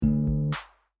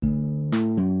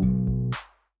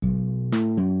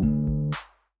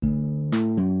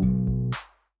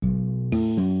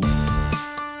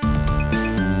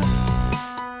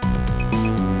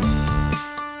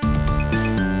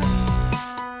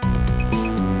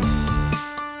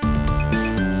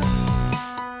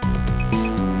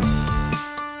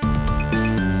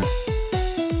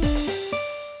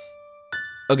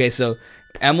Okay, so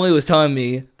Emily was telling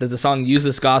me that the song "Use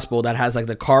This Gospel" that has like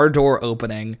the car door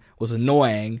opening was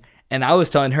annoying, and I was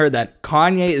telling her that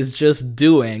Kanye is just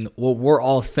doing what we're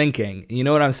all thinking. You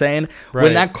know what I'm saying? Right.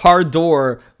 When that car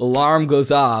door alarm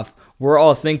goes off, we're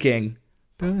all thinking.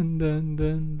 Dun, dun,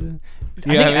 dun, dun. I You know think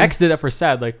what I mean? X did that for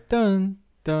Sad, like dun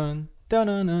dun dun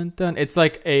dun dun dun. It's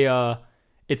like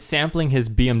it's sampling his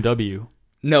BMW.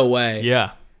 No way.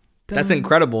 Yeah, That's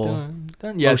incredible. Dun,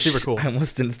 dun. Yeah, it's super cool. I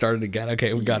almost didn't start it again.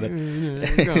 Okay, we got it.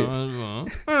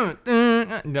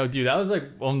 No, dude, that was like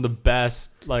one of the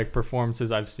best like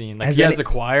performances I've seen. Like Has he any- has a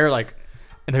choir, like,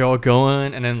 and they're all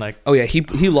going, and then like, Oh yeah, he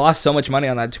lost so much money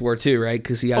on that tour too, right?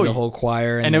 Because he had Oh, the whole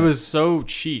choir, and it was so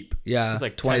cheap. yeah, it was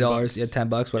like $20, $10. yeah,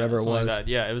 $10, whatever it Something was. like that.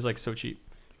 Yeah, it was like so cheap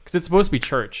because it's supposed to be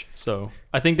church. So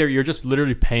I think you're just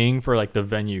literally paying for like the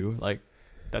venue, like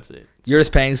that's it. You're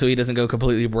just paying so he doesn't go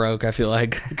completely broke. I feel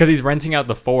like. Because he's renting out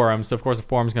the forum, so of course the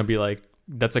forum's gonna be like,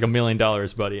 that's like $1 million,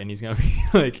 buddy, and he's gonna be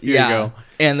like, here you go.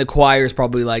 And the choir is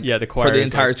probably like, Yeah, the choir for the is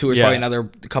entire like- tour is yeah. probably another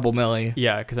couple million.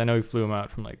 Yeah, because I know he flew him out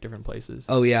from like different places.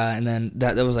 Oh yeah, and then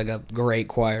that was like a great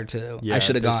choir too. Yeah, I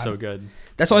should have they're gone. so good.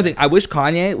 That's the only thing. I wish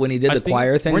Kanye, when he did I the think-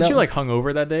 choir thing, weren't though, you like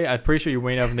hungover that day? I'm pretty sure you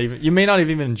may not have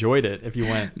even enjoyed it if you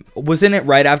went. wasn't it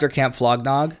right after Camp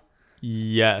Flognog?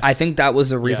 Yes, I think that was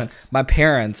the reason. Yes. My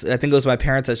parents, I think it was my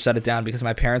parents that shut it down because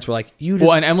my parents were like, "You just."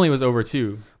 Well, and Emily was over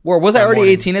too. Or was I that already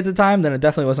morning. 18 at the time? Then it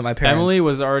definitely wasn't my parents. Emily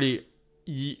was already.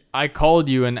 I called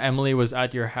you and Emily was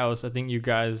at your house. I think you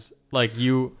guys like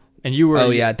you were. Oh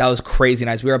yeah, that was crazy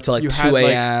nice. We were up till like You 2 had, like-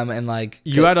 a.m. and like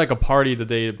You had like a party the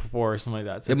day before or something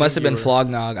like that. So I it must have think been you were-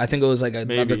 Flognog. I think it was like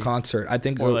another Maybe. concert. I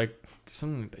think or like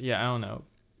something. Yeah, I don't know.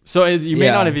 So you may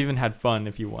Yeah. not have even had fun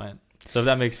if you went. So if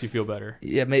that makes you feel better.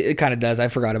 yeah, it kind of does. I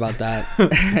forgot about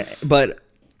that. But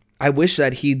I wish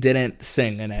that he didn't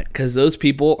sing in it because those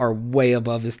people are way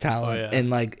above his talent Oh, yeah.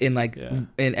 in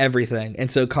in everything. And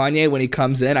so Kanye, when he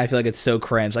comes in, I feel like it's so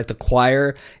cringe. Like the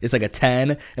choir is like a 10,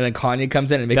 and then Kanye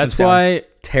comes in and makes That's him sound why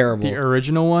terrible. the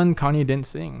original one, Kanye didn't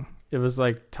sing. It was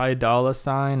like Ty Dolla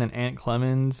 $ign and Ant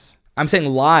Clemens. I'm saying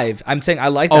live. I'm saying I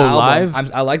like the Oh, album.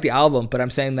 live? I like the album, but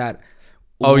I'm saying that.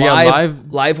 Oh, yeah,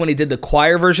 live when he did the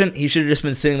choir version, he should have just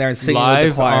been sitting there and singing with the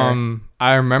Live, choir.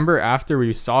 I remember after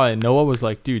we saw it, Noah was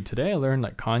like, dude, today I learned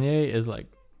like Kanye is like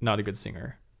not a good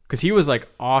singer. Because he was like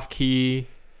off key.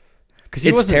 Because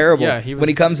It's terrible. Yeah, When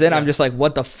he comes in, I'm yeah. just like,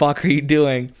 "What the fuck are you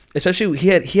doing?" Especially he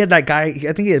had that guy. I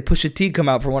think he had Pusha T come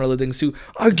out for one of the things too.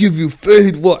 I give you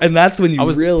faith, what? And that's when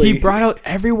you really. He brought out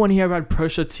everyone. He had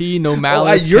Pusha T, No Oh,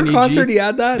 Malice. at your Kenny concert, G. he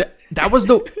had that. That was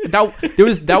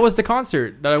the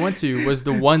concert that I went to. Was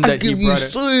the one I that he give you brought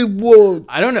it. faith, what?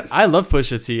 I don't know. I love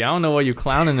Pusha T. I don't know why you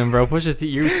clowning him, bro. Pusha T,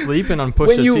 you're sleeping on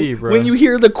Pusha T, bro. When you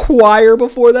hear the choir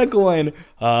before that going,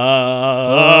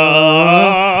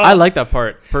 I like that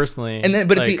part personally. and then,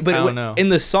 but like, it's, but I don't know. in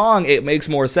the song, it makes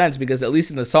more sense because at least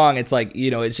in the song, it's like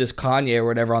it's just Kanye or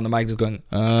whatever on the mic just going,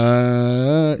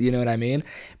 you know what I mean?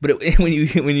 But when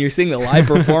you sing the live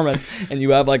performance and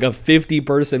you have like a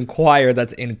 50-person choir,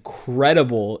 that's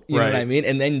incredible. You know what Right. I mean?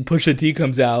 And then Pusha T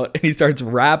comes out and he starts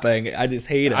rapping. I just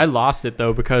hate it. I lost it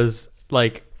though because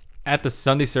like at the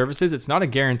Sunday services, it's not a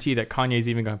guarantee that Kanye's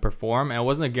even going to perform, and it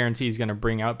wasn't a guarantee he's going to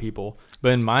bring out people. But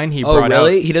in mine, he oh brought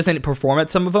really? out He doesn't perform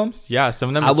at some of them? yeah, some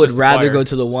of them. I it's would just a rather choir. go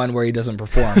to the one where he doesn't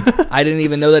perform. I didn't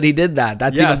even know that he did that.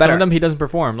 That's yeah, even some better. of them he doesn't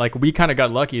perform. Like we kind of got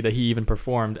lucky that he even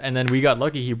performed, and then we got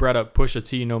lucky he brought up Pusha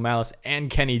T, No Malice, and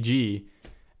Kenny G.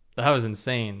 That was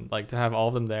insane. Like to have all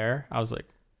of them there, I was like,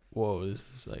 "Whoa, this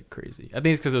is like crazy." I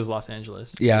think it's because it was Los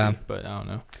Angeles. Yeah. but I don't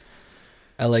know.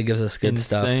 LA gives us good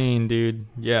stuff. Insane, dude.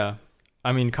 Yeah,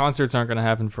 I mean, concerts aren't gonna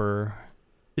happen for.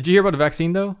 Did you hear about the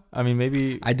vaccine though? I mean,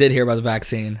 maybe, I did hear about the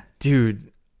vaccine.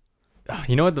 dude.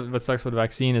 You know what sucks with the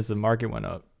vaccine is the market went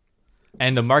up,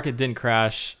 and the market didn't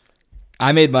crash.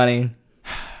 I made money.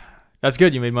 That's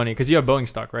good. You made money because you have Boeing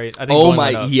stock, right? I think. Oh Boeing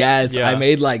went my, up. yes. Yeah. I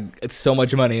made like so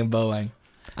much money in Boeing.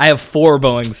 I have 4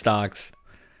 Boeing stocks.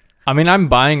 I mean, I'm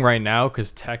buying right now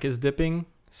because tech is dipping.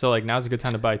 So like now's a good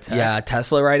time to buy tech. Yeah,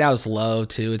 Tesla right now is low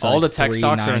too. It's all like the tech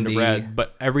stocks are in the $3.90. red,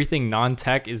 but everything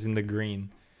non-tech is in the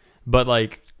green. But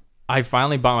like, I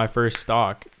finally bought my first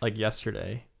stock like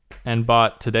yesterday, and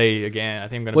bought today again. I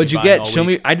think I'm gonna. What'd be you buying get? all Show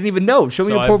week. me. I didn't even know. Show me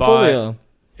So your I portfolio.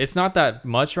 It's not that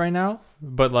much right now,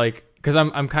 but like, because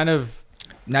I'm kind of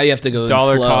Now you have to go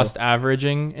dollar slow. cost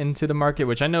averaging into the market,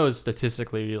 which I know is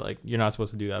statistically like you're not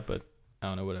supposed to do that, but I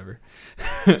don't know, whatever.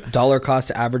 Dollar cost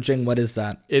averaging. What is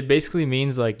that? It basically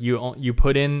means like you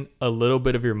put in a little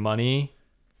bit of your money,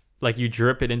 like you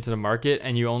drip it into the market,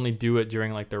 and you only do it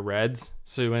during like the reds.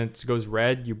 So when it goes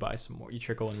red, you buy some more, you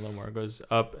trickle in a little more. It goes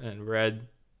up and red,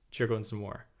 trickle in some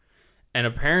more. And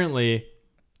apparently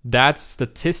that's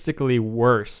statistically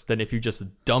worse than if you just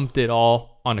dumped it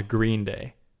all on a green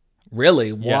day.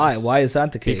 Really? Why? Yes. Why is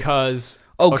that the case? Because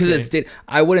because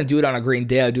I wouldn't do it on a green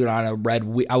day. I'd do it on a red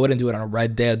week. I wouldn't do it on a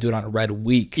red day. I'd do it on a red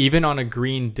week. even on a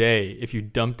green day, if you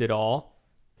dumped it all,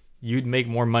 you'd make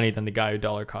more money than the guy who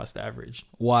dollar cost averaged.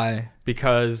 Why?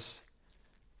 Because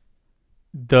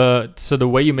the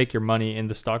way you make your money in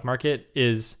the stock market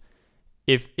is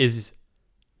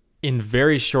in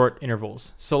very short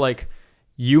intervals. So like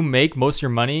you make most of your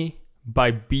money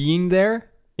by being there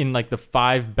in like the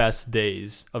 5 best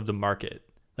days of the market.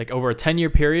 Like over a 10-year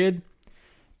period,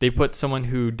 they put someone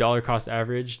who dollar cost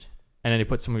averaged, and then they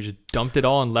put someone who just dumped it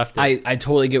all and left it. I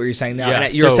totally get what you're saying now. Yeah,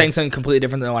 And you're so- saying something completely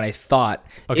different than what I thought.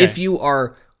 Okay. If you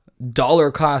are dollar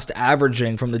cost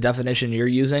averaging from the definition you're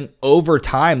using over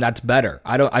time, that's better.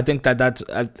 I think that's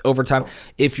over time.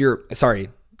 If you're sorry,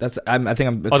 I think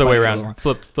I'm Other way explaining it around. wrong.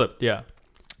 Flip. Yeah.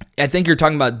 I think you're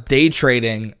talking about day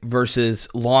trading versus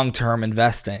long-term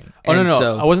investing. Oh, And no.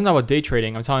 so- I wasn't talking about day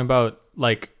trading. I'm talking about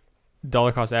like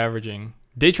dollar cost averaging.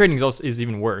 Day trading is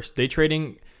even worse. Day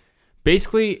trading,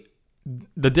 basically,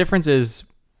 the difference is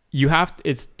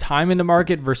it's time in the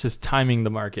market versus timing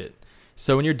the market.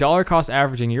 So when you're dollar cost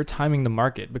averaging, you're timing the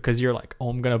market because you're like, oh,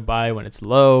 I'm going to buy when it's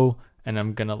low, and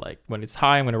I'm going to like, when it's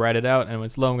high, I'm going to ride it out, and when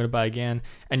it's low, I'm going to buy again.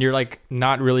 And you're like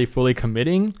not really fully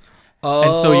committing.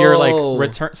 And so you're like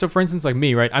return. So for instance, like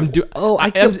me, right?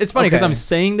 It's funny because I'm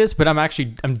saying this, but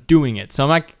I'm doing it. So I'm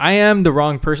like, I am the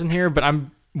wrong person here, but I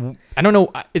don't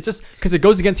know. It's just because it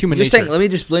goes against human nature. Saying, let me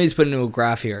just put into a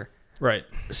graph here. Right.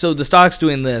 So the stock's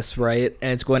doing this, right?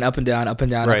 And it's going up and down, up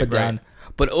and down, up and down.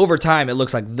 But over time, it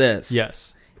looks like this.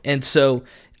 Yes. And so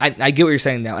I get what you're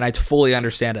saying now, and I fully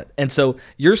understand it. And so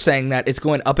you're saying that it's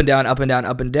going up and down, up and down,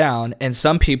 up and down, and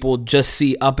some people just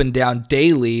see up and down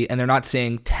daily, and they're not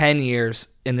seeing 10 years,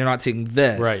 and they're not seeing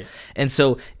this. Right. And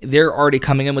so they're already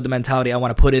coming in with the mentality, I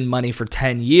want to put in money for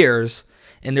 10 years,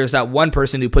 and there's that one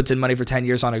person who puts in money for 10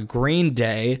 years on a green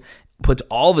day, puts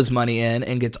all of his money in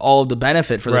and gets all of the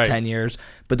benefit for the 10 years.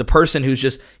 But the person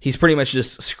he's pretty much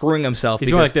just screwing himself.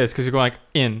 He's going like this because you're going like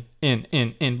in.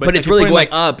 But it's really going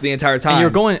up the entire time. And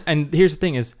you're going, and here's the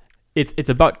thing is, it's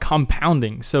about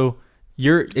compounding. So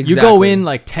you go in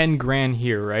like 10 grand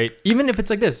here, right? Even if it's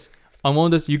like this, on one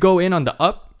of those, you go in on the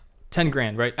up 10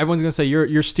 grand, right? Everyone's going to say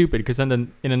you're stupid because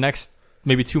then in the next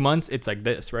maybe 2 months, it's like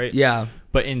this, right? Yeah.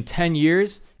 But in 10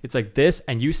 years, it's like this,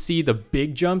 and you see the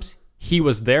big jumps. He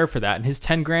was there for that, and his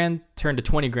 10 grand turned to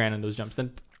 20 grand in those jumps,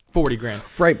 then 40 grand.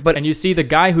 Right, and you see the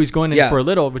guy who's going in for a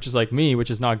little, which is like me, which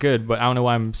is not good, but I don't know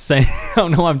why I'm saying, I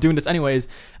don't know why I'm doing this anyways.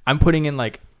 I'm putting in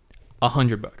like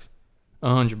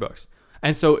 $100.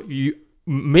 And so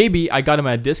maybe I got him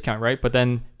at a discount, right? But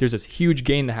then there's this huge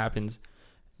gain that happens.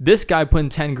 This guy put in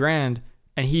 10 grand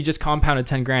and he just compounded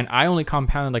 10 grand. I only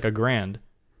compounded like $1,000.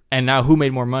 And now who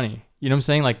made more money? You know what I'm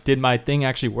saying? Like, did my thing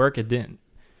actually work? It didn't.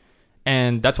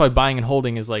 And that's why buying and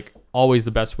holding is like always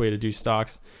the best way to do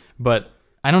stocks. But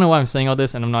I don't know why I'm saying all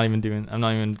this, and I'm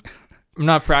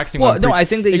not practicing. Well, no, I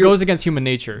think that it goes against human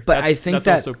nature. But I think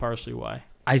that's also partially why.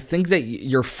 I think that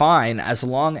you're fine as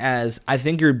long as I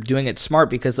think you're doing it smart,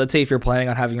 because let's say if you're planning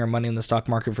on having your money in the stock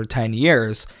market for 10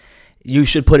 years, you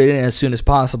should put it in as soon as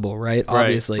possible, right?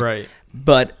 Obviously. Right.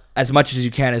 But as much as you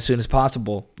can as soon as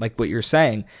possible, like what you're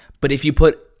saying. But if you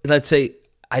put, let's say,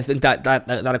 I think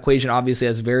that equation obviously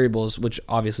has variables, which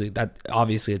obviously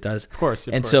it does. Of course.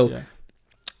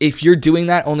 If you're doing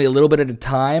that only a little bit at a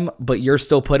time, but you're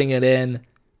still putting it in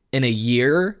a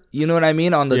year, you know what I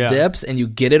mean, on the dips, and you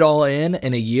get it all in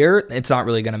a year, it's not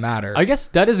really going to matter. I guess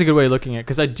that is a good way of looking at it,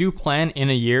 because I do plan in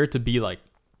a year to be like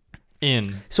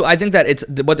in. So I think that it's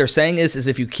what they're saying is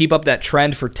if you keep up that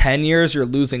trend for 10 years, you're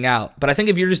losing out. But I think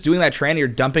if you're just doing that trend, you're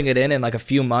dumping it in like a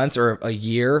few months or a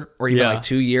year or even like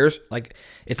 2 years, like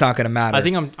it's not going to matter. I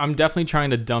think I'm definitely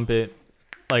trying to dump it,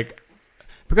 like,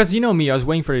 because you know me, I was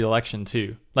waiting for the election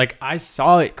too. Like, I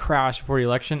saw it crash before the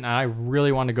election, and I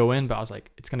really wanted to go in, but I was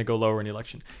like, it's going to go lower in the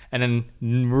election. And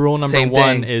then rule number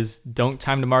one is don't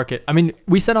time the market. I mean,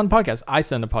 we said on the podcast, I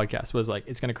said on the podcast, was like,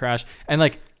 it's going to crash. And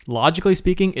like, logically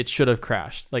speaking, it should have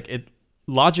crashed.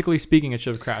 Logically speaking, it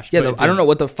should have crashed. Yeah, I don't know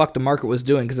what the fuck the market was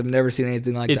doing, because I've never seen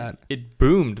anything like that. It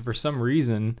boomed for some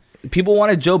reason. People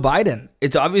wanted Joe Biden.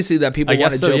 It's obviously that people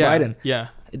wanted Joe Biden. Yeah.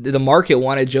 The market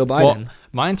wanted Joe Biden. Well,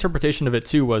 my interpretation of it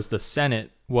too was the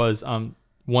Senate was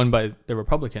won by the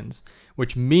Republicans,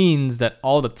 which means that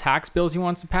all the tax bills he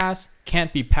wants to pass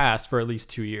can't be passed for at least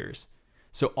 2 years.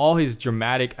 So all his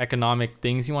dramatic economic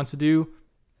things he wants to do,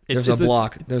 it's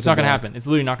not going to happen. It's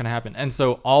literally not going to happen. And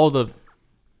so all the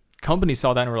companies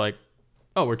saw that and were like,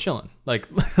 "Oh, we're chilling." Like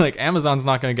Amazon's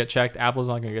not going to get checked, Apple's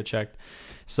not going to get checked.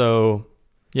 So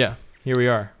yeah. here we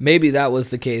are. Maybe that was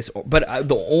the case, but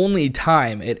the only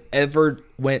time it ever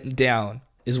went down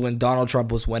is when Donald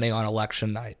Trump was winning on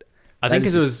election night. I think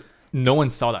because it was no one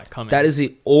saw that coming. That is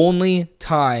the only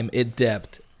time it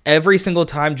dipped. Every single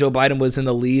time Joe Biden was in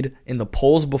the lead in the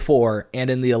polls before and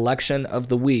in the election of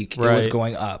the week, it was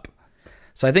going up.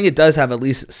 So I think it does have at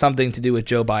least something to do with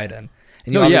Joe Biden.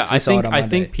 And I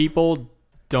think people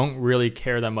don't really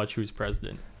care that much who's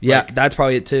president. Yeah, that's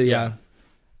probably it too. Yeah.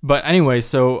 But anyway,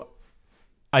 so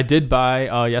I did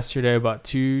buy yesterday about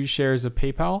 2 shares of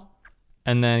PayPal,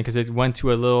 and then because it went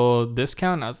to a little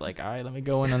discount, I was like, all right, let me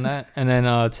go in on that. And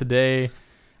then today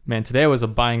was a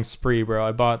buying spree, bro.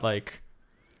 I bought like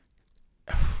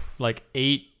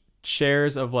 8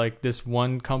 shares of like this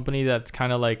one company that's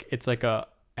kind of like, it's like a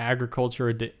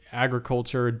agriculture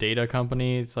data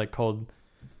company. It's like called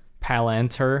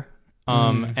Palantir.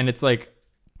 And it's like,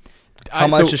 how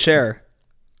much a share?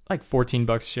 Like $14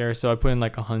 a share. So I put in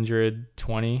like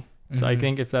 120. So I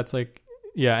think if that's like,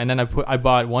 yeah. And then I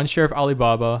bought 1 share of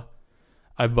Alibaba.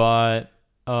 I bought,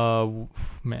 what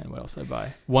else did I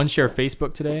buy? 1 share of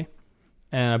Facebook today.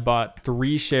 And I bought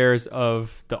 3 shares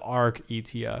of the ARK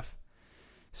ETF.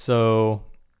 So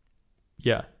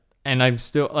yeah. And I'm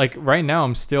still like, right now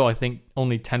I'm still, I think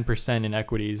only 10% in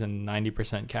equities and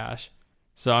 90% cash.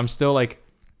 So I'm still like,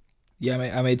 yeah,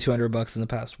 I made $200 in the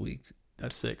past week.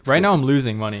 That's sick. Right now I'm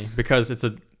losing money because it's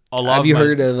a lot. Have you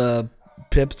heard of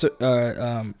PIP?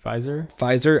 Pfizer?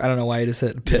 Pfizer? I don't know why I just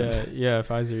said PIP. Yeah,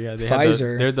 Pfizer. Yeah,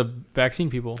 Pfizer. They're the vaccine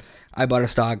people. I bought a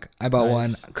stock. I bought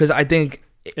one because I think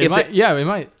it might.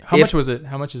 How much was it?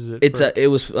 How much is it? It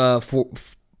was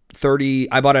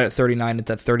 30. I bought it at 39.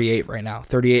 It's at 38 right now.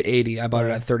 38.80. I bought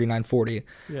it at 39.40.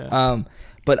 Yeah.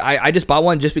 But I just bought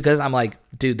one just because I'm like,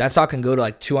 dude, that stock can go to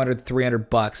like $200,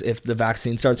 $300 if the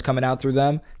vaccine starts coming out through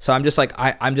them. So I'm just like,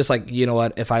 I'm just like, you know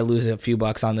what? If I lose a few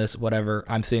bucks on this, whatever,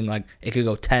 I'm seeing like it could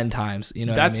go 10 times. You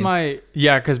know, that's what I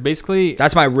mean? because basically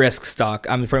that's my risk stock.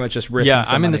 I'm pretty much just risking. Yeah,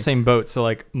 some I'm in money. the same boat. So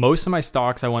like most of my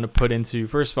stocks, I want to put into.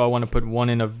 First of all, I want to put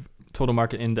one in a total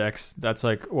market index. That's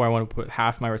like where I want to put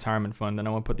half my retirement fund, and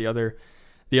I want to put the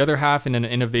other half in an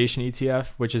innovation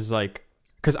ETF, which is like.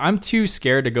 Because I'm too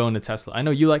scared to go into Tesla. I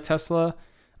know you like Tesla.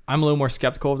 I'm a little more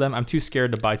skeptical of them. I'm too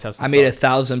scared to buy Tesla. I made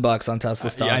 $1,000 on Tesla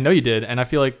stock. Yeah, I know you did, and I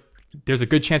feel like there's a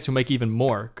good chance you'll make even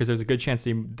more because there's a good chance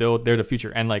they're the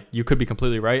future, and like you could be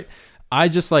completely right. I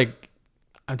just like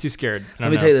I'm too scared.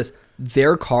 Let me tell you this: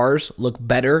 their cars look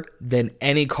better than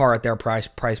any car at their price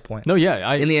point. No,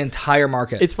 yeah, in the entire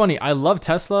market. It's funny. I love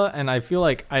Tesla, and I feel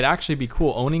like I'd actually be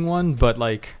cool owning one, but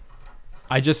like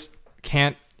I just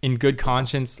can't, in good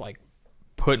conscience, like.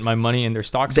 Put my money in their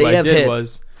stocks. So what I did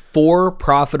was 4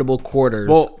 profitable quarters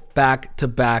back to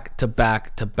back to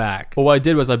back to back. Well, what I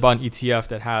did was I bought an ETF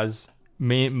that has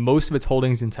most of its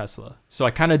holdings in Tesla. So I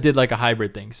kind of did like a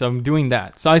hybrid thing. So I'm doing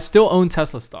that. So I still own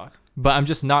Tesla stock, but I'm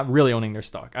just not really owning their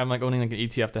stock. I'm like owning like an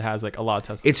ETF that has like a lot of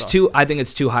Tesla stock. I think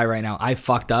it's too high right now. I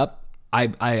fucked up. I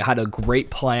had a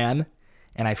great plan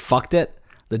and I fucked it.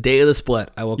 The day of the split,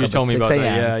 I woke up at 6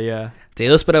 a.m. Yeah. Day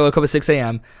of the split, I woke up at 6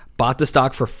 a.m., bought the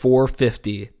stock for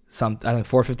 $450, I think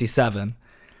 $457.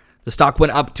 The stock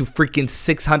went up to freaking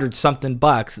 600 something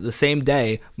bucks the same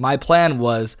day. My plan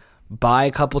was buy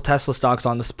a couple Tesla stocks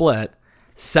on the split,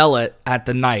 sell it at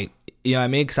the night. You know what I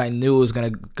mean? Because I knew it was gonna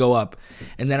go up,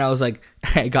 and then I was like,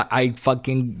 I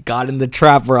fucking got in the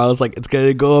trap where I was like, it's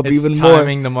gonna go up even more.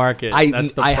 Timing the market.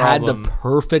 That's the problem. I had the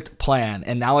perfect plan,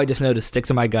 and now I just know to stick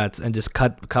to my guts and just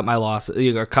cut my loss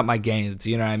or cut my gains.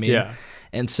 You know what I mean? Yeah.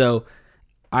 And so,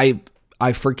 I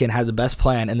freaking had the best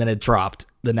plan, and then it dropped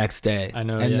the next day. I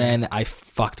know. And then I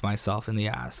fucked myself in the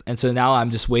ass, and so now I'm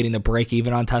just waiting to break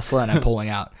even on Tesla, and I'm pulling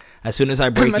out. As soon as I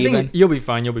break even, you'll be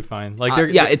fine. Like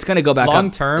it's gonna go back long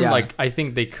up. term. Yeah. Like I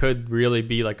think they could really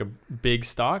be like a big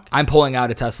stock. I'm pulling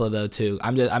out of Tesla though too.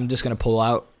 I'm just gonna pull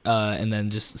out and then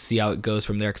just see how it goes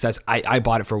from there because I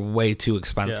bought it for way too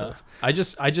expensive. Yeah.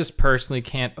 I just personally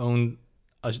can't own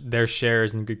their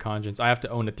shares in good conscience. I have to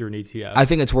own it through an ETF. I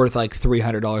think it's worth like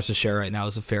 $300 a share right now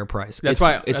is a fair price. That's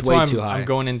why too high. I'm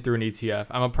going in through an ETF.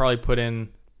 I'm gonna probably put in.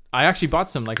 I actually bought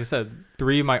some, like I said,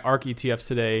 3 of my ARK ETFs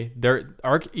today. Their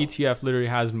ARK ETF literally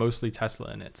has mostly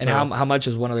Tesla in it. So, and how much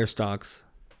is one of their stocks?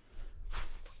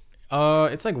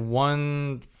 It's like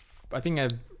one. I think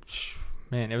it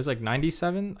was like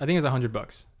 97. I think it's $100,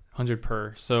 100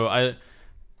 per. So I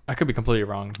could be completely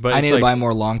wrong, but I need to buy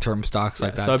more long-term stocks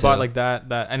like that. So I bought like that,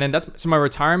 and then so my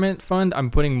retirement fund. I'm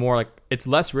putting more like it's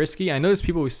less risky. I know there's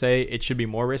people who say it should be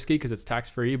more risky because it's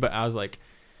tax-free, but I was like.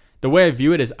 The way I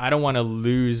view it is I don't want to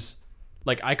lose,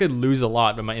 like I could lose a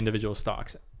lot in my individual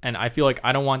stocks. And I feel like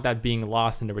I don't want that being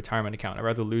lost in the retirement account. I'd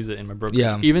rather lose it in my brokerage.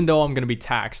 Yeah. Even though I'm going to be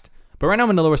taxed, But right now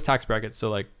I'm in the lowest tax bracket, so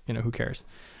like, who cares?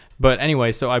 But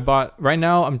anyway, so right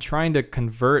now I'm trying to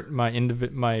convert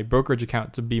my brokerage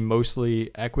account to be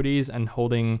mostly equities and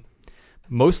holding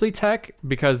mostly tech,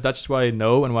 because that's just what I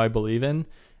know and what I believe in.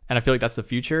 And I feel like that's the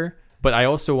future. But I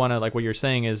also want to, like what you're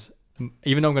saying is,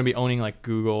 even though I'm going to be owning like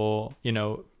Google,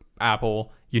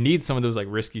 Apple, you need some of those like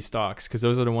risky stocks, because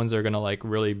those are the ones that are going to like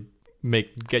really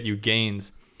get you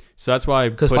gains. So that's why,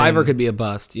 because Fiverr could be a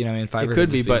bust. You know what I mean? Fiverr it could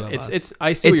be, but it's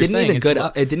I see what you're saying. It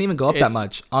didn't even go up that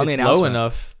much on the announcement. Low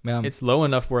enough. Yeah. It's low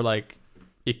enough where like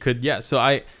it could. Yeah. So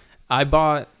I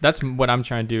bought. That's what I'm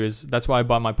trying to do. That's why I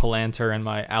bought my Palantir and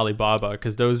my Alibaba,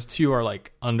 because those two are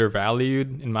like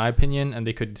undervalued in my opinion, and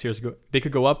they could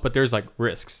go up, but there's like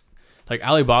risks. Like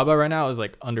Alibaba right now is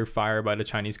like under fire by the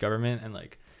Chinese government, and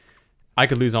like I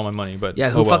could lose all my money, but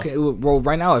well,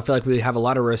 right now I feel like we have a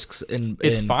lot of risks in.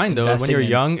 It's fine though. When you're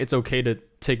young, it's okay to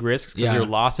take risks, because your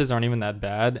losses aren't even that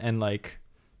bad, and like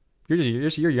you're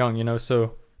young,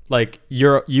 so like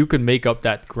you could make up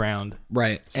that ground,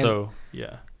 right? So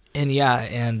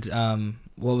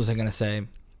what was I gonna say?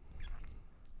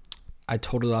 I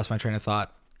totally lost my train of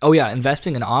thought. Oh yeah,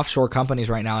 investing in offshore companies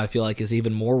right now I feel like is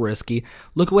even more risky.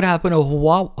 Look at what happened to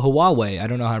Huawei. I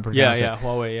don't know how to pronounce it.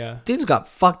 Huawei, yeah. Dudes got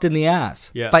fucked in the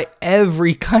ass by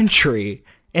every country.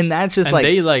 And that's just like...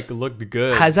 they like looked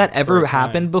good. Has that ever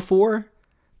happened before?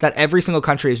 That every single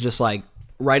country is just like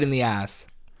right in the ass?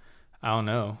 I don't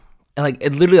know. And like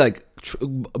it literally like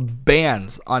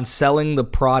bans on selling the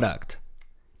product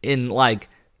in like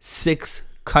 6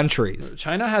 countries.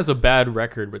 China has a bad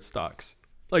record with stocks.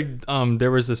 Like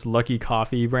there was this Lucky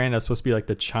Coffee brand that's supposed to be like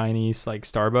the Chinese like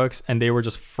Starbucks, and they were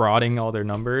just frauding all their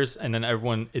numbers, and then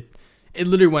everyone it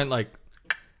literally went like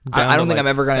I don't think I'm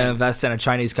ever going to invest in a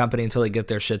Chinese company until they get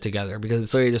their shit together, because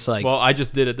it's literally just like... Well, I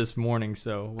just did it this morning,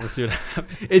 so we'll see what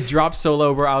happens. It dropped so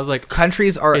low, bro. I was like...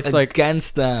 Countries are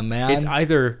against them, man. It's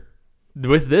either...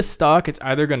 With this stock, it's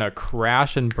either going to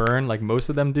crash and burn like most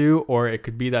of them do, or it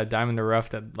could be that diamond in the rough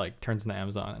that like turns into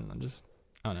Amazon, and I'm just...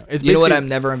 I don't know. It's what I'm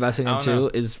never investing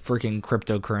into is freaking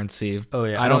cryptocurrency. Oh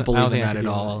yeah, I don't believe in that at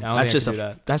all.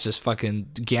 That's just fucking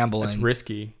gambling. It's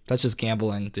risky. That's just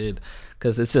gambling, dude.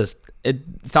 Because it's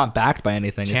not backed by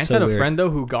anything. Chance had a friend though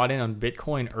who got in on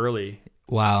Bitcoin early.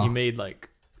 Wow. He made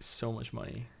like so much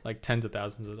money, like tens of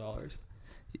thousands of dollars.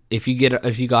 If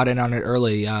you got in on it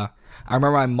early, I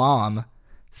remember my mom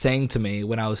saying to me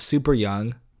when I was super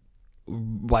young,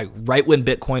 like right when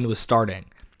Bitcoin was starting,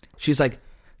 she's like,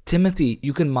 Timothy,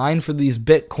 you can mine for these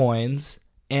Bitcoins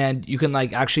and you can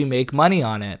like actually make money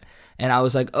on it. And I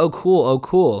was like, oh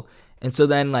cool. And so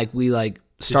then like we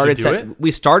started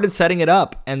setting it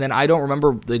up, and then I don't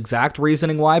remember the exact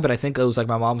reasoning why, but I think it was like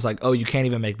my mom was like, oh, you can't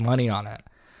even make money on it,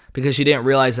 because she didn't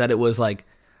realize that it was like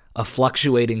a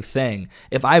fluctuating thing.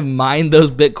 If I mined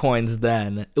those Bitcoins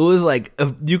then, it was like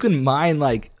you can mine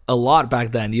like a lot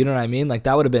back then, you know what I mean? Like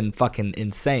that would have been fucking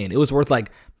insane. It was worth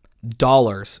like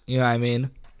dollars, you know what I mean?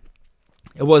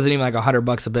 It wasn't even like $100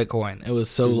 a Bitcoin. It was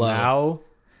so low.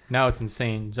 Now it's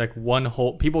insane. Like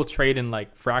people trade in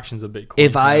like fractions of Bitcoin.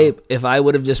 If I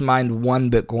would have just mined one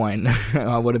Bitcoin,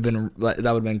 that would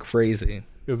have been crazy. It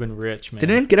would have been rich, man.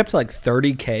 Didn't it get up to like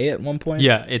 30K at one point?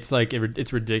 Yeah, it's like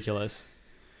it's ridiculous.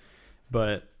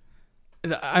 But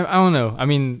I don't know. I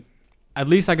mean, at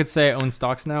least I could say I own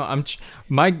stocks now. I'm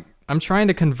trying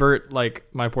to convert like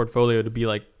my portfolio to be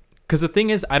like, because the thing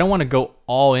is, I don't want to go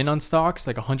all in on stocks,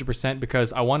 like 100%,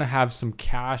 because I want to have some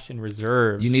cash in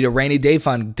reserves. You need a rainy day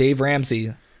fund, Dave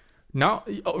Ramsey. No,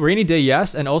 rainy day,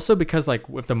 yes. And also because like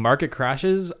if the market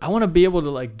crashes, I want to be able to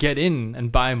like get in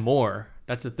and buy more.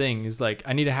 That's the thing, is like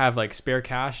I need to have like spare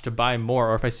cash to buy more.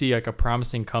 Or if I see like a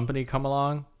promising company come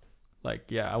along, like,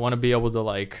 yeah, I want to be able to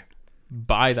like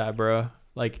buy that, bro.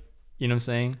 Like, you know what I'm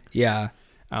saying? Yeah.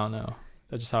 I don't know.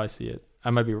 That's just how I see it. I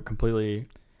might be completely...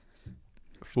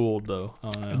 fooled though. I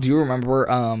don't know. Do you remember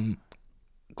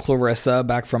Clarissa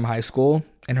back from high school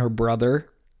and her brother?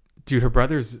 Dude, her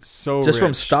brother's so just rich.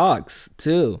 From stocks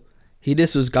too. He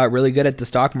just got really good at the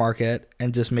stock market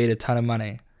and just made a ton of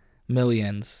money.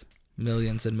 Millions and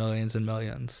millions and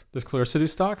millions. Does Clarissa do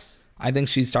stocks? I think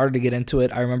she started to get into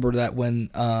it. I remember that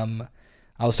when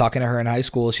I was talking to her in high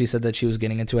school, she said that she was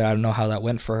getting into it. I don't know how that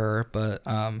went for her, but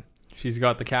she's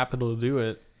got the capital to do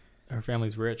it. Her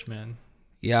family's rich, man.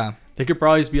 Yeah. They could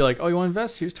probably just be like, oh, you want to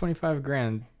invest? Here's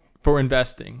 $25,000 for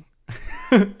investing.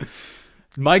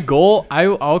 My goal,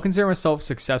 I'll consider myself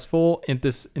successful in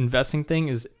this investing thing,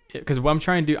 is because what I'm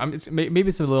trying to do, maybe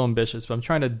it's a little ambitious, but I'm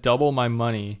trying to double my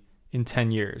money in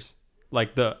 10 years.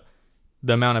 Like the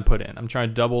amount I put in. I'm trying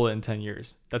to double it in 10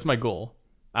 years. That's my goal.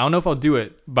 I don't know if I'll do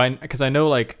it because I know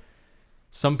like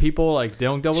some people like they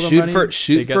don't double their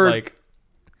money.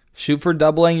 Shoot for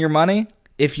doubling your money.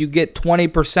 If you get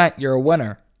 20%, you're a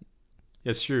winner.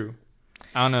 It's true.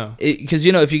 I don't know. Because,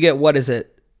 if you get, what is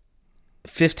it,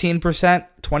 15%,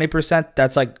 20%,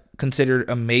 that's like considered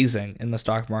amazing in the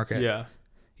stock market. Yeah.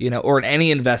 Or in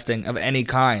any investing of any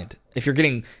kind. If you're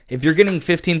getting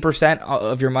 15%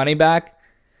 of your money back,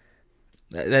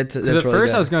 that's really at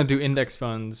first good. I was going to do index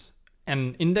funds,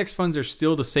 and index funds are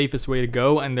still the safest way to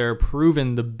go, and they're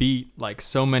proven to beat like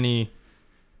so many.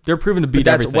 They're proven to beat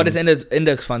everything. What does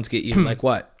index funds get you? Like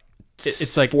what?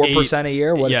 It's like 4% a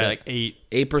year. What is it? Like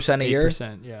 8% a year.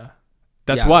 8%. Yeah.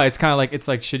 That's why it's kind of like, it's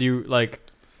like, should you like,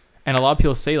 and a lot of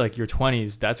people say like your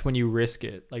 20s, that's when you risk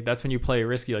it. Like that's when you play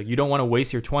risky. Like you don't want to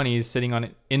waste your 20s sitting on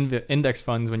index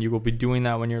funds when you will be doing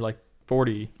that when you're like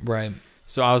 40. Right.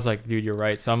 So I was like, dude, you're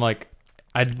right. So I'm like,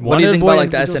 what do you think about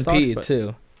like the S&P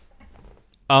too?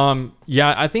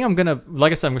 Yeah, I think I'm gonna,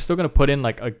 like I said, I'm still gonna put in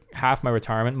like a half my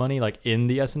retirement money like in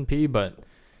the S&P, but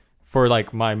for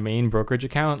like my main brokerage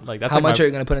account, like that's how like much are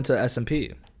you gonna put into the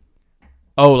S&P?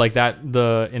 Oh, like that,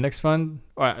 the index fund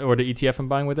or the ETF I'm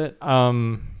buying with it,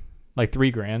 like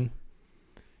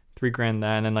 $3,000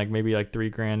 then, and like maybe like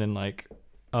 $3,000 in like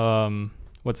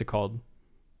what's it called?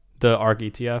 The ARK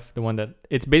ETF, the one that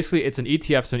it's basically, it's an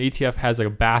ETF. So an ETF has like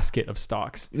a basket of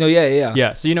stocks. No, yeah.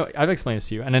 Yeah. So, I've explained this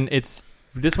to you. And then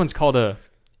this one's called a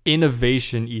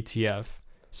innovation ETF.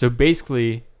 So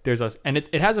basically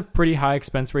it has a pretty high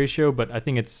expense ratio, but I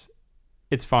think it's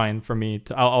fine for me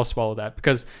I'll swallow that,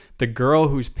 because the girl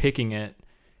who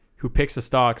picks the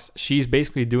stocks, she's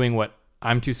basically doing what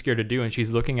I'm too scared to do. And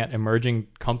she's looking at emerging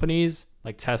companies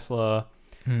like Tesla,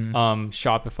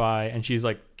 Shopify, and she's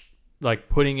like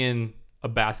putting in a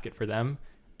basket for them.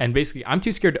 And basically I'm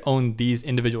too scared to own these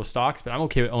individual stocks, but I'm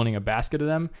okay with owning a basket of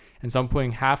them. And so I'm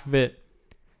putting half of it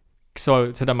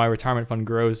so that my retirement fund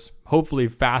grows hopefully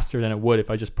faster than it would if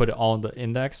I just put it all in the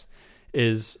index,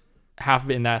 is half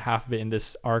of it in that, half of it in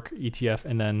this ARK ETF,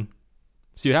 and then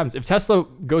see what happens. If Tesla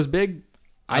goes big,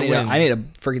 I need to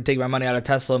freaking take my money out of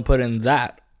Tesla and put in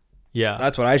that. Yeah.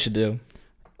 That's what I should do.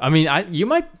 I mean, you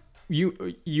might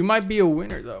be a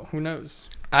winner though. Who knows?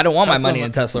 I don't want my money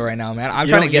in Tesla right now, man. I'm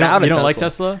trying to get out of Tesla. You don't like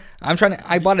Tesla?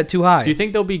 I bought it too high. Do you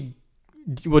think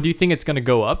do you think it's going to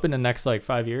go up in the next like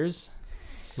 5 years?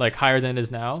 Like higher than it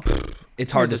is now?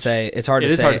 It's hard to say. It's hard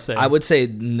to say. I would say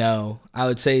no. I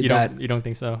would say you don't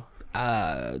think so?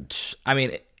 I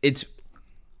mean, it's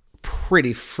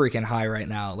pretty freaking high right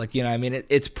now. Like, I mean,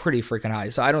 it's pretty freaking high.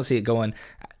 So I don't see it going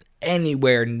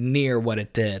anywhere near what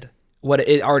it did. What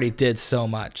it already did so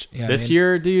much. This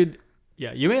year, dude.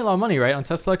 Yeah, you made a lot of money, right, on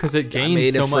Tesla, because it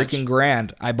gained so much. I made a freaking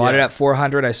grand. I bought it at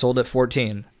 400. I sold it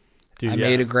 14. Dude, I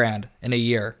made a grand in a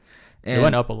year. And it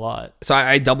went up a lot. So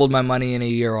I doubled my money in a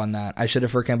year on that. I should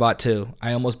have freaking bought 2.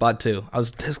 I almost bought 2. I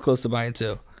was this close to buying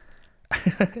 2.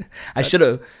 I should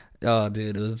have. Oh,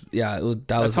 dude,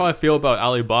 that's how I feel about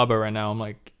Alibaba right now. I'm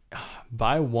like,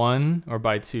 buy 1 or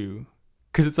buy 2,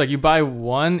 because it's like you buy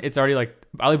 1, it's already like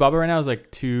Alibaba right now is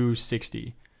like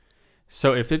 $260.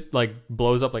 So if it like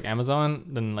blows up like Amazon,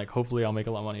 then like hopefully I'll make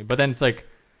a lot of money. But then it's like,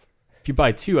 if you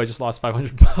buy 2, I just lost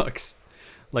 $500.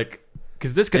 Like,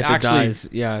 because this could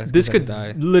this could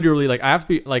die. Literally, like, I have to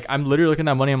be like, I'm literally looking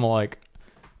at that money. I'm like,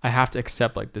 I have to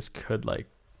accept like this could like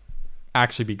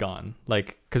actually be gone.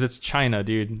 Like, because it's China,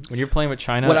 dude. When you're playing with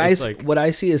China, what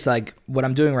I see is like what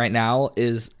I'm doing right now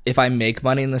is if I make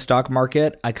money in the stock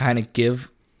market, I kind of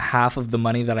give half of the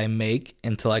money that I make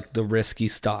into like the risky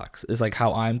stocks. Is like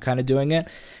how I'm kind of doing it.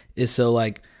 Is so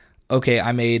like, okay,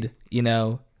 I made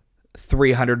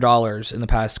 $300 in the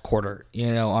past quarter,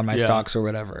 on my stocks or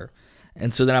whatever.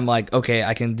 And so then I'm like, okay,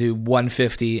 I can do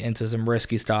 150 into some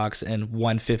risky stocks and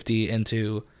 150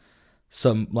 into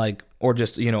some like, or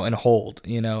just, and hold,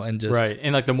 and just. Right.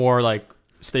 And like the more like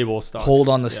stable stocks. Hold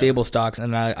on the stable stocks.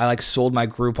 And I like sold my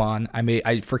Groupon. I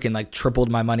freaking like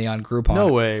tripled my money on Groupon. No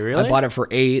way, really? I bought it for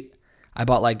 8. I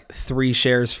bought like 3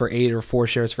 shares for 8 or 4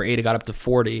 shares for 8. It got up to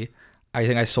 40. I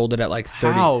think I sold it at like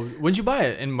 30. How? When'd you buy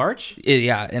it? In March?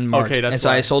 Yeah, in March. Okay, that's and so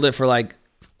I sold it for like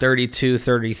 32,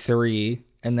 33.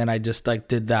 And then I just like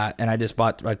did that, and I just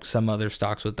bought like some other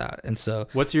stocks with that. And so,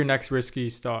 what's your next risky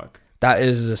stock? That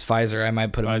is just Pfizer. I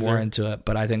might put more into it,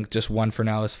 but I think just 1 for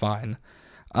now is fine.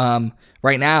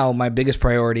 Right now, my biggest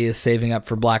priority is saving up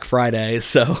for Black Friday.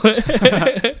 So, do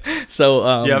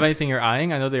you have anything you're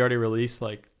eyeing? I know they already released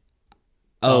like.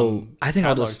 I think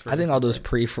all those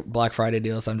pre Black Friday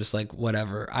deals, I'm just like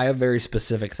whatever. I have very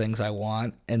specific things I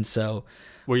want, and so.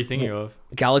 What are you thinking of?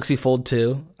 Galaxy Fold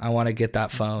 2. I want to get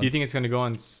that phone. Do you think it's going to go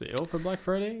on sale for Black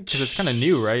Friday? Because it's kind of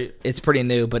new, right? It's pretty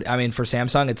new, but I mean, for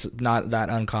Samsung, it's not that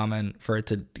uncommon for it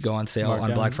to go on sale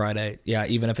on Black Friday. Yeah,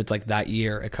 even if it's like that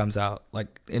year it comes out.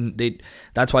 Like,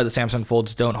 that's why the Samsung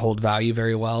Folds don't hold value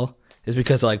very well, is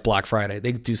because of like Black Friday.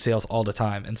 They do sales all the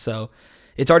time, and so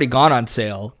it's already gone on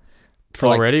sale for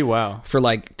already. Wow, for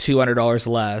like $200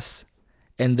 less,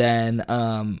 and then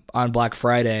on Black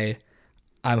Friday,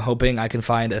 I'm hoping I can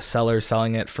find a seller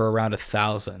selling it for around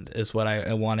 $1,000 is what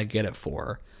I want to get it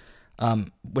for,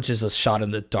 which is a shot in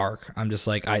the dark. I'm just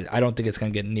like, I don't think it's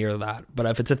going to get near that. But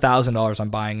if it's $1,000, I'm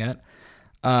buying it.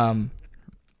 Let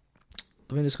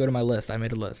me just go to my list. I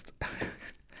made a list.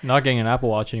 Not getting an Apple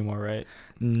Watch anymore, right?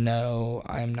 No,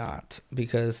 I'm not,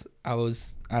 because I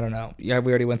don't know. Yeah,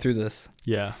 we already went through this.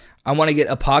 Yeah. I want to get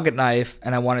a pocket knife,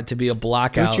 and I want it to be a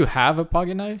blackout. Don't you have a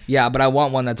pocket knife? Yeah, but I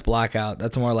want one that's blackout.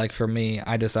 That's more like for me.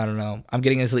 I don't know. I'm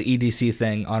getting into the EDC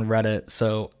thing on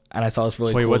Reddit, and I saw this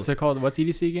really cool. Wait, what's it called? What's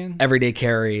EDC again? Everyday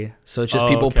carry. So it's just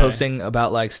people posting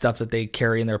about like stuff that they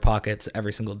carry in their pockets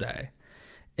every single day.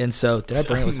 And so, did I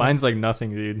bring it with Mine's like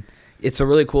nothing, dude. It's a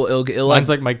really cool. Mine's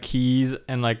like my keys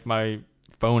and like my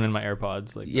phone and my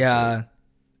AirPods. Like, yeah.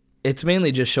 It's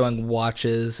mainly just showing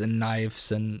watches and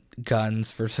knives and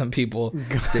guns for some people.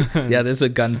 Yeah, there's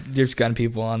gun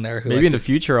people on there. Maybe in the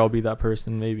future I'll be that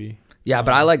person. Maybe. Yeah,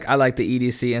 but I like the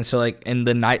EDC, and so like in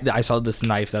the night I saw this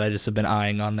knife that I just have been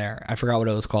eyeing on there. I forgot what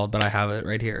it was called, but I have it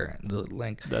right here. The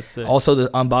link. That's it. Also, the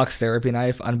Unbox Therapy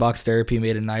knife. Unbox Therapy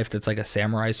made a knife that's like a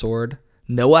samurai sword.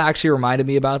 Noah actually reminded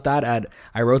me about that.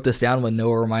 I wrote this down when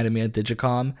Noah reminded me at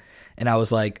Digicom, and I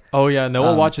was like, "Oh yeah,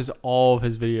 Noah watches all of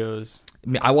his videos."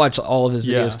 I watch all of his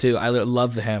videos too. I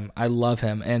love him.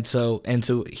 And so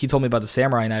he told me about the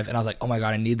samurai knife, and I was like, oh my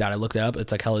God, I need that. I looked it up.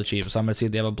 It's like hella cheap. So I'm going to see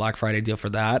if they have a Black Friday deal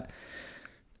for that.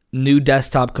 New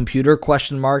desktop computer, ? So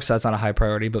that's not a high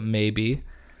priority, but maybe.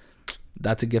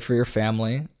 That's a gift for your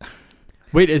family.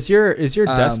 Wait, is your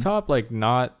desktop like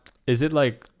not, is it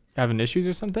like having issues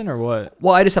or something or what?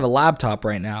 Well, I just have a laptop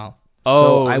right now.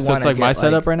 Oh, so it's like my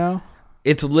setup right now?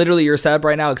 It's literally your setup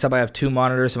right now, except I have 2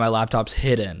 monitors and my laptop's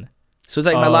hidden. So it's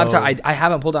like my laptop. I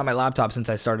haven't pulled out my laptop since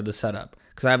I started the setup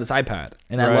because I have this iPad,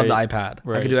 and I love the iPad.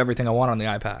 Right. I can do everything I want on the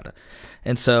iPad,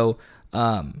 and so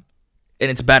and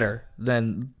it's better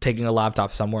than taking a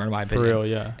laptop somewhere, in my opinion. For real,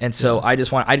 yeah. And so I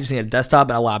just need a desktop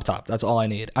and a laptop. That's all I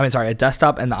need. A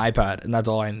desktop and the iPad, and that's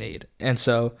all I need. And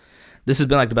so this has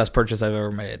been like the best purchase I've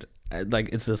ever made. Like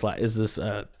it's this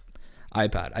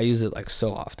iPad. I use it like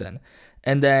so often,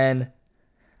 and then.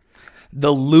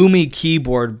 The Lumi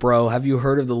keyboard, bro. Have you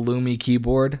heard of the Lumi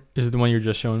keyboard? Is it the one you're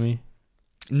just showing me?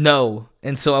 No.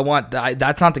 And so I want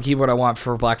that's not the keyboard I want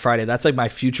for Black Friday. That's like my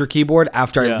future keyboard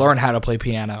after I learn how to play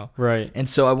piano. Right. And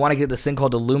so I want to get this thing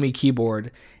called the Lumi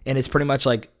keyboard, and it's pretty much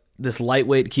like this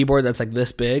lightweight keyboard that's like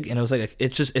this big, and it was like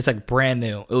it's like brand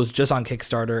new. It was just on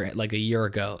Kickstarter like a year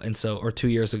ago, and so or 2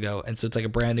 years ago, and so it's like a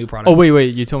brand new product. Oh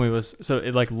wait, you told me it was so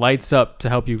it like lights up to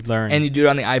help you learn, and you do it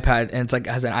on the iPad, and it's like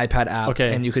has an iPad app,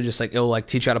 okay, and you could just like it'll like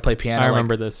teach you how to play piano. I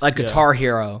remember this, like Guitar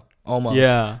Hero almost,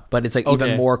 yeah, but it's like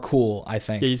even more cool. I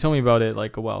think. Yeah, you told me about it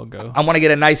like a while ago. I want to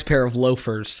get a nice pair of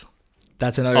loafers.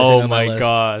 That's another thing on my list. Oh my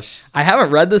gosh. I haven't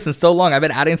read this in so long. I've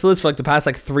been adding to this for like the past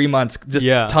like 3 months. Just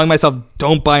telling myself,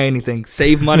 don't buy anything.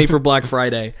 Save money for Black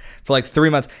Friday for like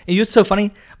 3 months. And you know what's so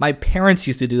funny? My parents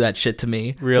used to do that shit to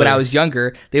me when I was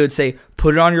younger. They would say,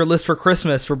 put it on your list for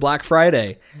Christmas for Black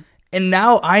Friday. And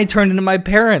now I turned into my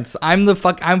parents. I'm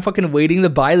fucking waiting to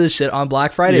buy this shit on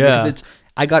Black Friday because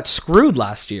I got screwed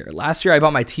last year. Last year I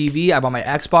bought my TV, I bought my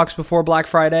Xbox before Black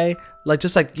Friday. Like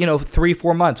just like,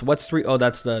 3-4 months. What's 3? Oh,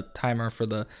 that's the timer for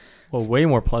the. Well, way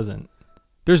more pleasant.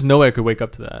 There's no way I could wake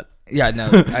up to that. Yeah, no.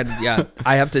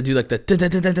 I have to do like the dun, dun,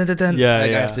 dun, dun, dun, dun. Yeah, I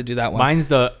have to do that one. Mine's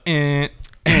the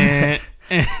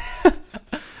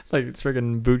like it's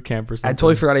freaking boot camp or something. I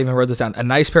totally forgot I even wrote this down. A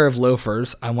nice pair of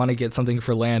loafers. I want to get something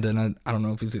for Landon. I don't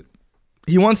know if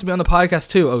he wants to be on the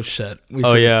podcast too. Oh shit. We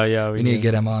need to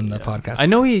get him on the podcast. I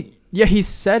know he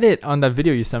said it on that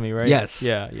video you sent me, right? Yes.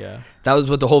 Yeah. That was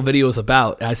what the whole video was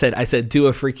about. I said do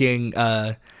a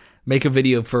freaking make a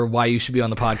video for why you should be on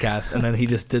the podcast, and then he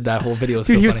just did that whole video.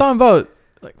 Dude, he was talking about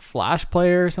like Flash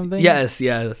Player or something. Yes.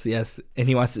 And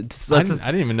he wants to. I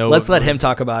didn't even know. Let's let him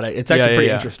talk about it. It's actually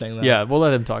pretty interesting. Though. Yeah, we'll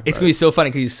let him talk. It's gonna be so funny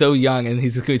because he's so young, and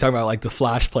he's just gonna be talking about like the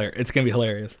Flash Player. It's gonna be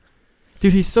hilarious.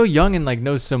 Dude, he's so young and like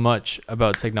knows so much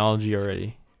about technology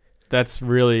already. That's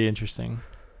really interesting.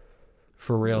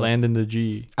 For real. Landon the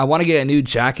G. I want to get a new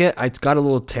jacket. I got a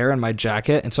little tear in my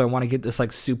jacket, and so I want to get this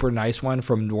like super nice one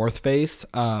from North Face.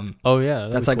 Oh yeah,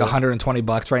 that's like cool.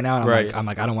 $120 right now. And I'm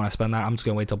like, I don't want to spend that. I'm just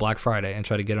gonna wait till Black Friday and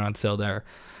try to get it on sale there.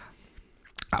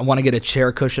 I want to get a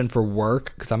chair cushion for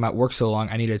work because I'm at work so long.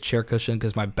 I need a chair cushion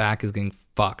because my back is getting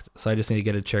fucked. So I just need to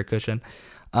get a chair cushion.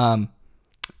 A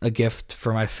gift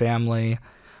for my family.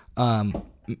 And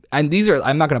these are,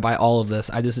 I'm not going to buy all of this.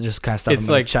 I just kind of stuff It's I'm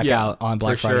going like, to check yeah, out on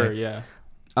Black for Friday. sure, yeah.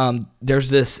 There's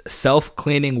this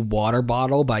self-cleaning water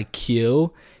bottle by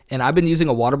Q, and I've been using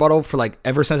a water bottle for like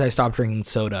ever since I stopped drinking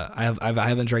soda. I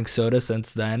haven't drank soda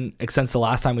since then, since the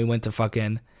last time we went to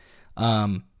fucking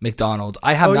McDonald's.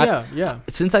 I have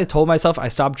since I told myself I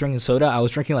stopped drinking soda. I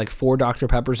was drinking like 4 Dr.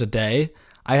 Peppers a day.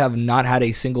 I have not had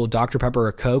a single Dr. Pepper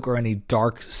or Coke or any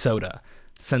dark soda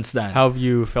since then. How have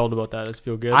you felt about that? Does it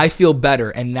feel good? I feel better,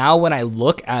 and now when I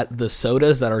look at the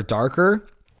sodas that are darker,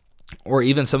 or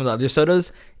even some of the other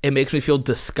sodas, it makes me feel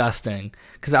disgusting.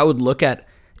 Because I would look at,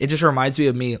 it just reminds me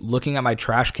of me looking at my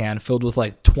trash can filled with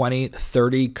like 20,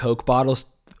 30 Coke bottles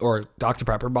or Dr.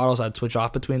 Pepper bottles. I'd switch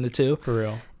off between the two. For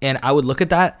real. And I would look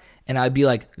at that and I'd be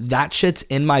like, that shit's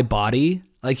in my body.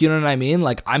 Like, you know what I mean?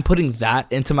 Like, I'm putting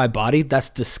that into my body. That's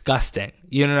disgusting.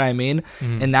 You know what I mean?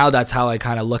 Mm-hmm. And now that's how I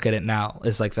kind of look at it now.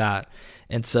 It's like that.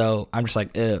 And so I'm just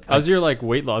like, ew. How's your like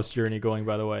weight loss journey going,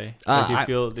 by the way? Like,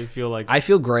 do you feel like I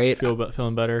feel great.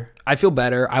 feeling better? I feel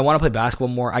better. I want to play basketball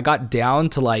more. I got down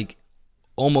to like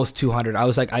almost 200. I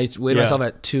was like, I weighed myself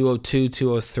at 202,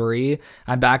 203.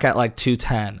 I'm back at like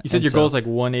 210. You said your goal is like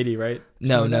 180, right?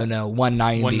 No,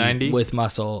 190. 190 with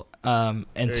muscle. And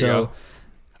there so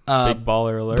big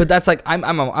baller alert. but that's like I'm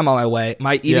on my way.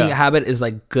 My eating habit is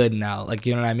like good now. Like,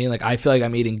 you know what I mean? Like, I feel like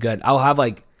I'm eating good. I'll have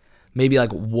like maybe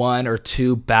like 1 or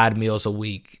 2 bad meals a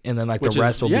week, and then like the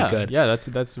rest will be good. Yeah,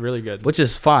 that's really good. Which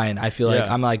is fine. I feel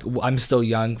like I'm still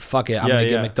young. Fuck it. I'm gonna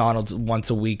get McDonald's once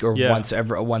a week or once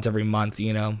every month.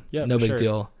 You know, no big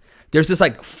deal. There's this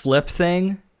like flip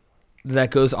thing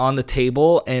that goes on the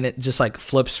table, and it just like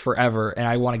flips forever. And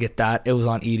I want to get that. It was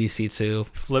on EDC too.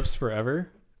 Flips forever.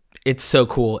 It's so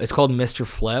cool. It's called Mr.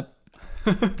 Flip.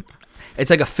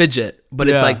 It's like a fidget, but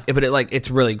it's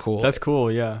really cool. That's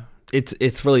cool. Yeah.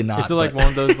 It's really not. Is it like one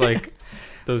of those like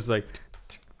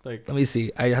Let me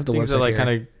see. I have the things website that like here.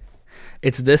 kind of.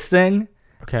 It's this thing.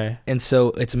 Okay. And so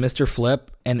it's Mr. Flip.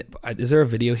 And is there a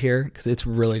video here? Because it's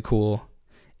really cool.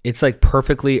 It's like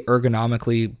perfectly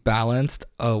ergonomically balanced.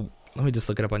 Oh, let me just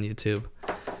look it up on YouTube.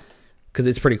 Because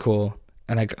it's pretty cool.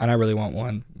 And I really want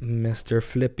one. Mr.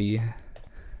 Flippy.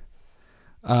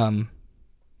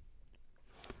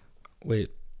 Wait.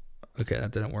 Okay,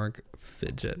 that didn't work.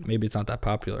 Fidget. Maybe it's not that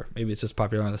popular. Maybe it's just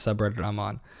popular on the subreddit I'm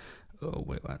on. Oh,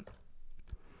 wait, what?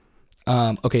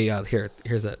 Okay, yeah,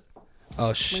 here's it.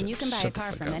 Oh, shit. When you can buy a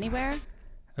car from anywhere.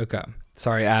 Okay.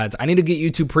 Sorry, ads. I need to get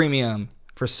YouTube Premium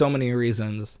for so many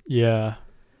reasons. Yeah.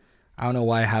 I don't know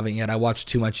why I haven't yet. I watch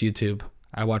too much YouTube.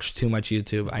 At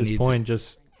this point,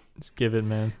 just give it,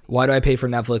 man. Why do I pay for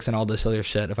Netflix and all this other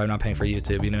shit if I'm not paying for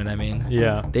YouTube? You know what I mean?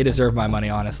 Yeah. They deserve my money,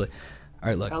 honestly. All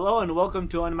right, look. Hello and welcome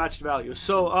to Unmatched Value.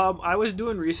 So I was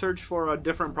doing research for a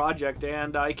different project,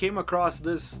 and I came across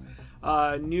this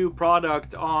new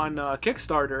product on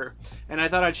Kickstarter, and I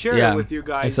thought I'd share it with you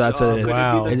guys. So that's what it is.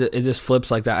 Wow. It just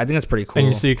flips like that. I think it's pretty cool.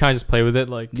 And so you kind of just play with it,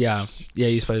 like. Yeah,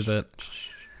 you just play with it.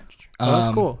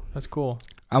 Oh, that's cool.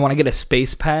 I want to get a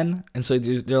space pen, and so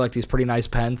they're like these pretty nice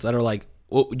pens that are like,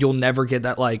 well, you'll never get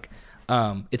that like,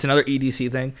 it's another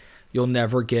EDC thing. You'll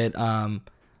never get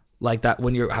like that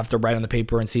when you have to write on the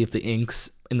paper and see if the ink's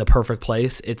in the perfect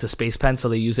place. It's a space pen, so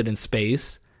they use it in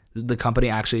space. The company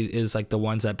actually is like the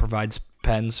ones that provides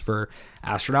pens for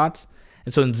astronauts.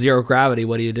 And so in zero gravity,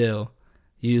 what do? You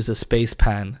use a space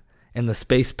pen, and the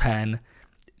space pen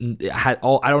I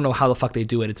don't know how the fuck they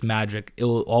do it. It's magic. It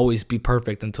will always be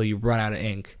perfect until you run out of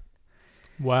ink.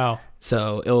 Wow.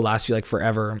 So it will last you like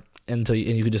forever until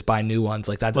you can just buy new ones.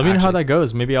 Like that's. Let me know how that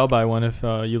goes. Maybe I'll buy one if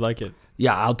you like it.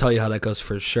 Yeah, I'll tell you how that goes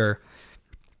for sure.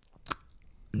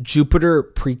 Jupiter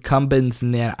Precumbens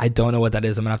Nano. I don't know what that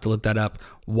is. I'm gonna have to look that up.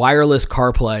 Wireless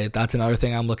CarPlay. That's another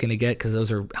thing I'm looking to get because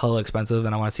those are hella expensive,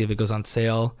 and I want to see if it goes on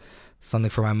sale. Something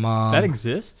for my mom. That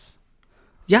exists?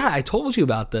 Yeah, I told you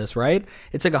about this, right?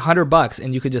 It's like $100,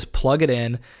 and you could just plug it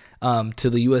in to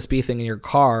the USB thing in your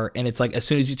car, and it's like as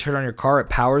soon as you turn on your car, it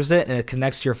powers it, and it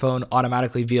connects to your phone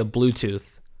automatically via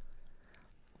Bluetooth.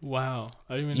 Wow,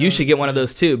 I didn't even know. You should get one of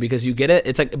those too because you get it.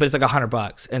 It's like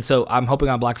 $100, and so I'm hoping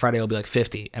on Black Friday it'll be like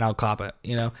 50, and I'll cop it.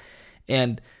 You know,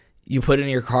 and you put it in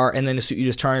your car, and then you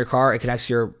just turn on your car. It connects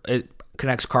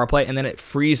CarPlay, and then it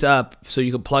frees up so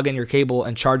you can plug in your cable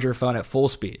and charge your phone at full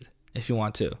speed if you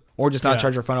want to, or just not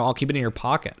charge your phone. I'll keep it in your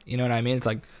pocket. You know what I mean? It's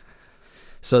like,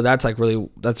 so that's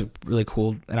really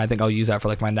cool, and I think I'll use that for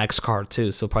like my next car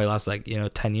too. So it'll probably last like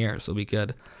 10 years. It'll be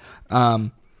good.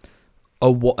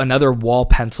 Another wall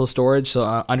pencil storage.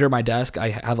 So under my desk, I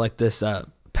have like this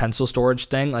pencil storage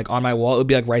thing, like on my wall. It would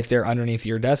be like right there underneath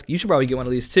your desk. You should probably get one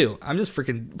of these too. I'm just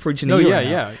freaking preaching to No, you yeah, right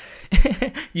now. yeah.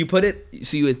 You put it,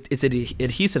 so it's an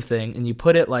adhesive thing, and you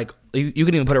put it like you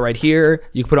can even put it right here.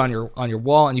 You can put it on your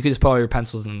wall, and you can just put all your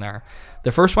pencils in there.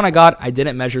 The first one I got, I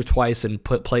didn't measure twice and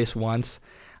put place once.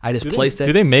 I just placed it.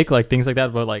 Do they make like things like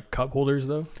that, but like cup holders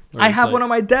though? I have one on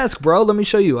my desk, bro. Let me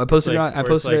show you. I posted it on. I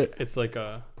posted it. It's like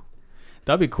a.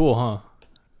 That'd be cool, huh?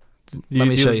 Let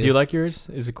me show you. Do you like yours?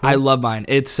 Is it cool? I love mine.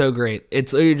 It's so great.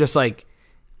 It's you're just like,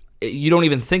 you don't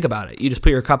even think about it. You just put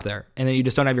your cup there, and then you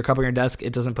just don't have your cup on your desk.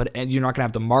 It doesn't put. And you're not gonna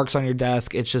have the marks on your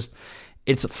desk. It's just,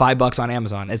 it's $5 on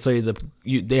Amazon. It's like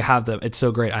they have them. It's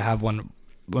so great. I have one.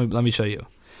 Let me show you.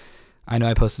 I know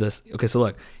I posted this. Okay, so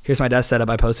look, here's my desk setup.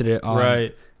 I posted it on.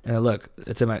 Right. And look,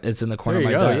 it's in the corner There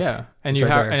you of my go, desk. yeah. And It's you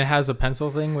right have there. and it has a pencil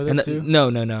thing with it too. No,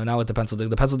 not with the pencil thing.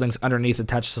 The pencil thing's underneath,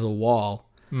 attached to the wall.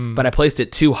 But I placed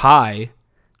it too high,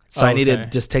 so I need to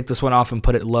just take this one off and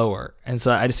put it lower. And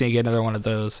so I just need to get another one of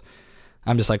those.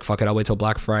 I'm just like, fuck it, I'll wait till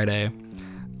Black Friday.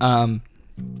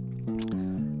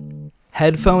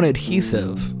 Headphone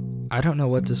adhesive. I don't know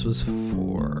what this was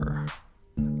for.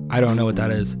 I don't know what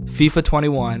that is. FIFA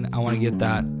 21. I want to get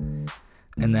that.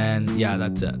 And then, yeah,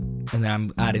 that's it. And then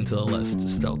I'm adding to the list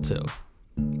still, too.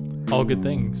 All good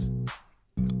things.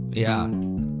 Yeah.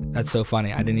 That's so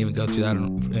funny. I didn't even go through that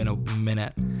in a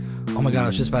minute. Oh, my God. I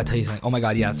was just about to tell you something. Oh, my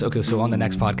God. Yes. Okay. So on the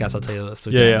next podcast, I'll tell you this. So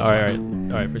Yeah. All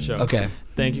right. For sure. Okay.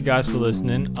 Thank you guys for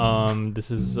listening.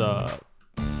 This is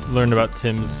learned about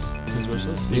Tim's wish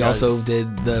list. We also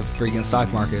did the freaking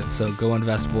stock market. So go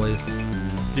invest, boys.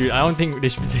 Dude, I don't think they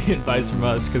should be taking advice from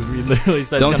us because we literally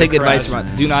said Don't it's take gonna advice crash.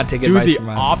 from us. Do not take Do advice the from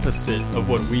us. opposite of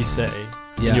what we say.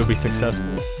 Yeah. And you'll be successful.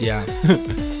 Yeah. All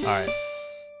right.